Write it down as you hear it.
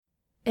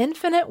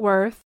infinite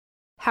worth,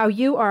 how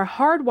you are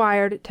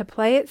hardwired to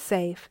play it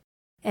safe,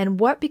 and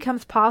what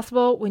becomes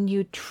possible when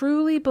you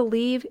truly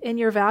believe in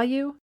your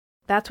value.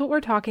 That's what we're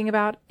talking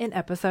about in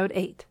episode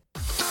 8.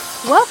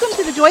 Welcome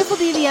to the Joyful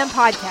DVM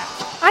podcast.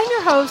 I'm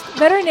your host,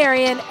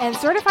 veterinarian and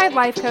certified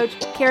life coach,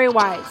 Carrie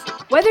Wise.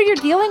 Whether you're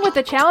dealing with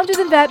the challenges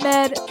in vet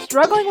med,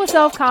 struggling with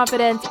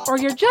self-confidence, or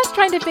you're just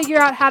trying to figure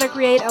out how to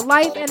create a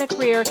life and a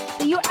career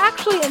that you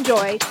actually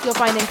enjoy, you'll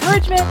find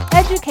encouragement,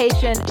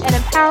 education, and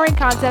empowering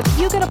concepts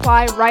you can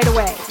apply right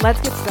away. Let's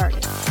get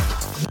started.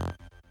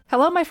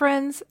 Hello, my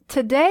friends.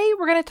 Today,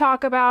 we're going to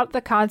talk about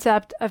the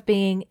concept of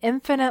being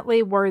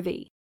infinitely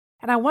worthy.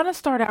 And I want to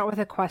start out with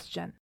a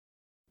question.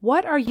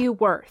 What are you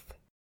worth?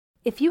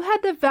 If you had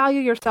to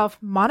value yourself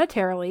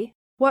monetarily,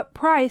 what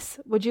price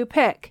would you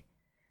pick?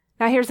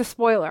 Now here's a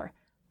spoiler.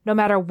 No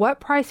matter what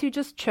price you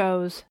just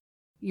chose,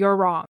 you're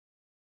wrong.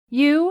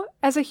 You,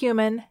 as a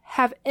human,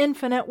 have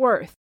infinite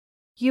worth.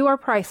 You are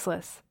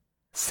priceless.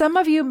 Some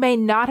of you may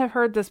not have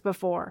heard this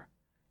before,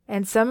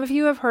 and some of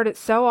you have heard it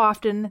so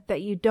often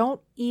that you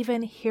don't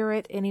even hear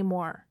it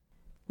anymore.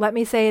 Let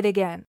me say it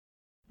again.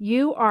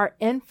 You are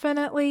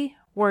infinitely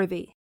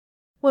worthy.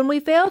 When we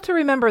fail to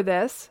remember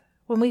this,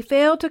 when we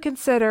fail to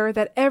consider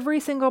that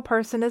every single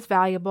person is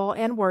valuable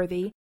and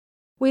worthy,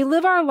 we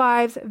live our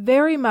lives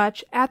very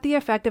much at the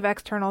effect of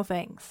external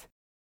things.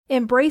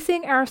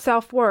 Embracing our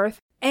self-worth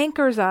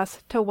anchors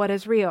us to what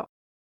is real.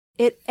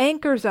 It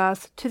anchors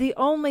us to the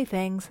only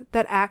things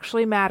that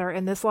actually matter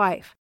in this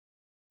life.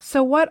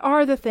 So what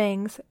are the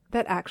things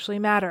that actually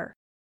matter?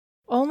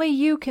 Only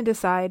you can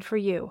decide for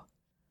you.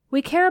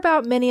 We care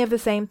about many of the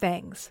same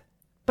things,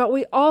 but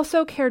we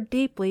also care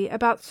deeply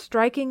about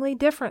strikingly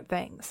different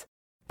things.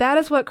 That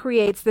is what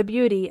creates the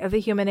beauty of the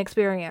human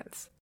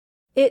experience.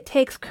 It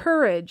takes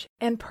courage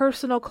and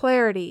personal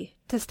clarity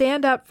to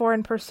stand up for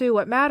and pursue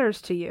what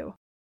matters to you.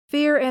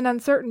 Fear and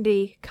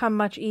uncertainty come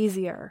much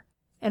easier,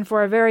 and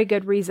for a very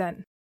good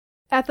reason.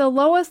 At the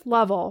lowest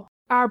level,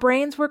 our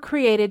brains were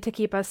created to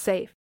keep us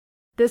safe.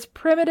 This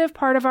primitive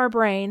part of our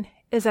brain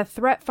is a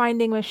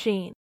threat-finding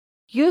machine,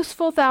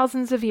 useful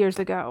thousands of years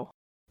ago.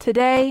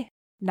 Today,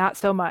 not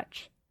so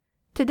much.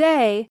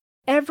 Today,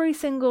 every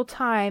single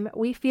time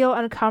we feel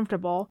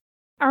uncomfortable,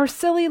 our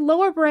silly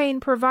lower brain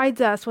provides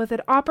us with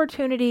an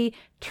opportunity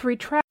to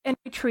retract and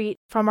retreat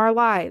from our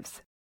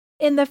lives.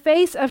 In the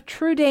face of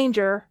true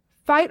danger,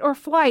 fight or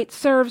flight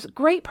serves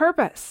great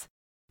purpose.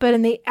 But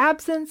in the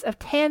absence of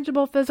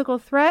tangible physical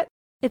threat,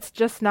 it's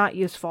just not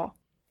useful.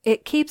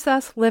 It keeps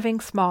us living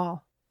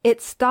small. It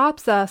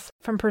stops us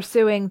from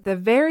pursuing the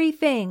very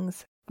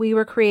things we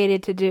were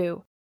created to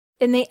do.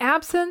 In the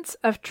absence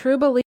of true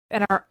belief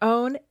in our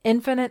own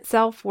infinite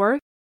self-worth,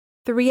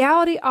 the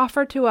reality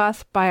offered to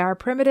us by our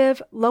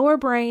primitive lower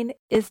brain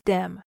is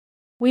dim.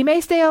 We may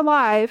stay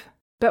alive,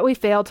 but we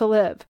fail to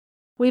live.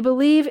 We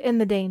believe in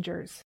the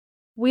dangers.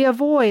 We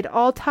avoid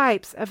all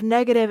types of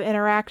negative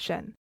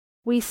interaction.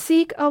 We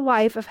seek a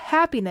life of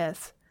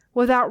happiness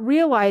without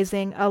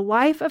realizing a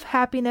life of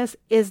happiness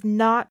is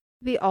not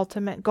the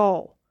ultimate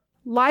goal.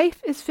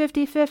 Life is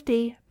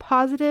 50-50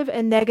 positive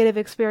and negative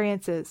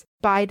experiences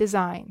by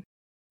design.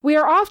 We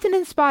are often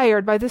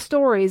inspired by the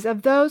stories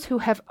of those who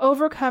have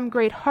overcome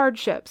great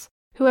hardships,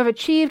 who have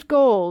achieved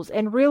goals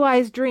and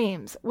realized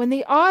dreams when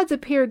the odds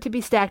appeared to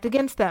be stacked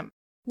against them.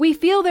 We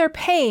feel their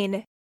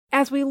pain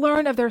as we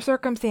learn of their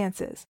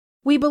circumstances.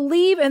 We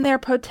believe in their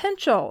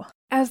potential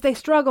as they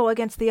struggle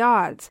against the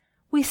odds.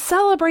 We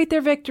celebrate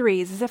their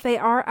victories as if they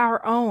are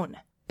our own.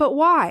 But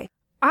why?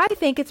 I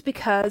think it's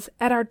because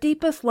at our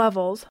deepest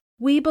levels,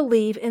 we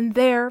believe in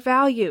their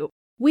value.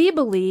 We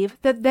believe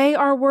that they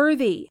are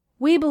worthy.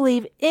 We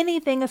believe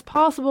anything is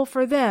possible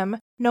for them,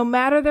 no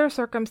matter their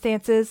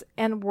circumstances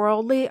and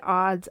worldly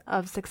odds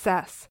of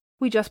success.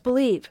 We just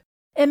believe.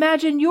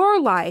 Imagine your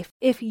life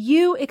if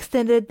you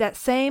extended that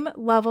same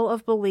level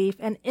of belief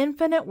and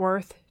infinite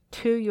worth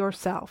to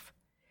yourself.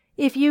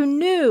 If you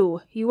knew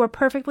you were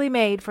perfectly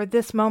made for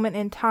this moment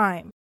in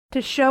time,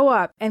 to show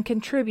up and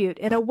contribute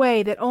in a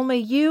way that only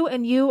you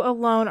and you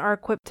alone are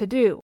equipped to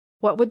do,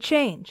 what would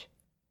change?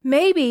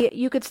 Maybe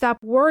you could stop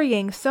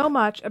worrying so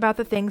much about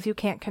the things you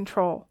can't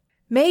control.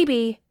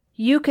 Maybe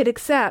you could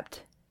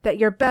accept that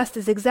your best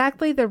is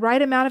exactly the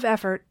right amount of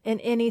effort in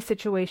any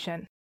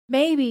situation.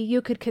 Maybe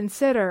you could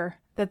consider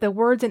that the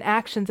words and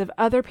actions of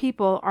other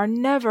people are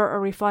never a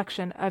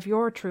reflection of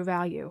your true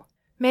value.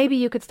 Maybe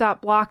you could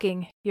stop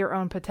blocking your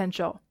own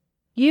potential.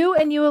 You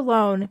and you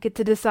alone get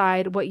to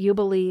decide what you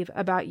believe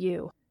about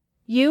you.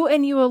 You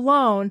and you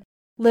alone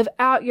live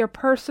out your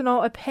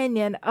personal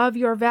opinion of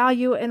your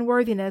value and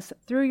worthiness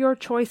through your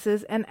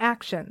choices and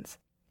actions.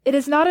 It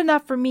is not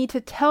enough for me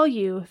to tell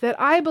you that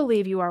I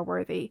believe you are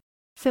worthy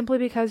simply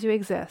because you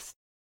exist,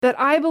 that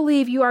I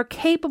believe you are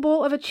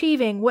capable of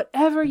achieving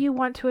whatever you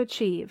want to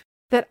achieve,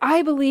 that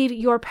I believe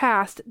your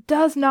past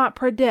does not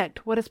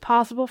predict what is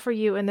possible for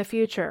you in the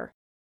future,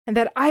 and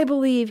that I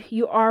believe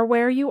you are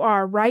where you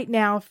are right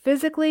now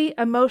physically,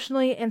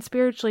 emotionally, and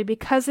spiritually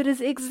because it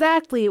is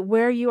exactly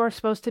where you are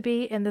supposed to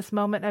be in this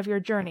moment of your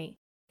journey.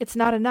 It's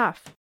not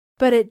enough,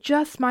 but it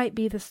just might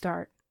be the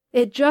start.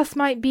 It just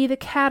might be the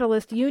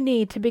catalyst you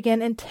need to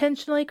begin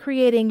intentionally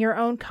creating your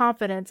own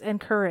confidence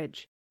and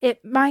courage.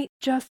 It might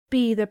just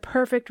be the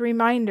perfect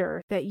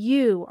reminder that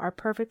you are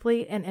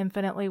perfectly and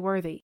infinitely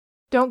worthy.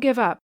 Don't give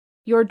up.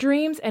 Your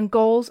dreams and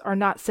goals are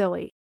not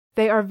silly.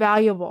 They are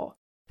valuable.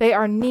 They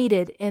are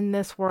needed in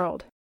this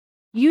world.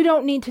 You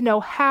don't need to know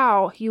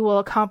how you will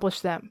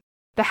accomplish them.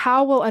 The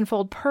how will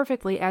unfold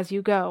perfectly as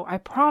you go. I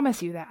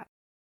promise you that.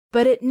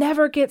 But it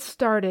never gets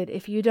started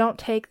if you don't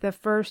take the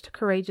first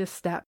courageous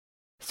step.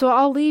 So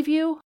I'll leave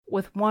you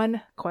with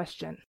one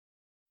question.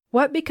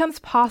 What becomes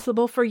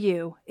possible for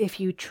you if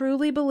you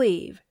truly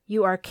believe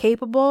you are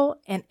capable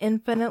and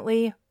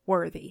infinitely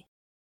worthy?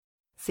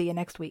 See you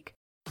next week.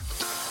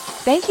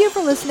 Thank you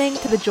for listening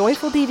to the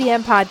Joyful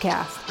DVM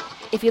podcast.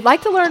 If you'd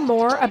like to learn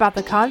more about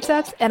the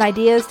concepts and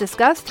ideas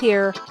discussed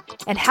here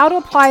and how to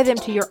apply them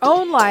to your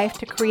own life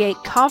to create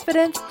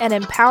confidence and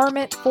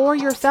empowerment for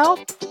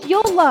yourself,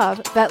 you'll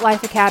love Vet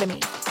Life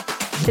Academy.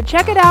 To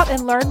check it out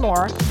and learn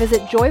more,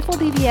 visit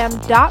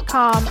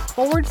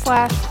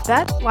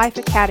joyfuldvm.com/Vet Life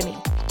Academy.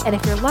 And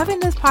if you're loving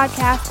this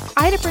podcast,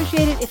 I'd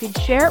appreciate it if you'd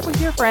share it with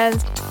your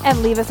friends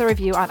and leave us a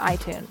review on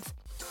iTunes.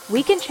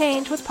 We can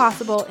change what's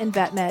possible in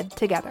vet med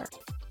together.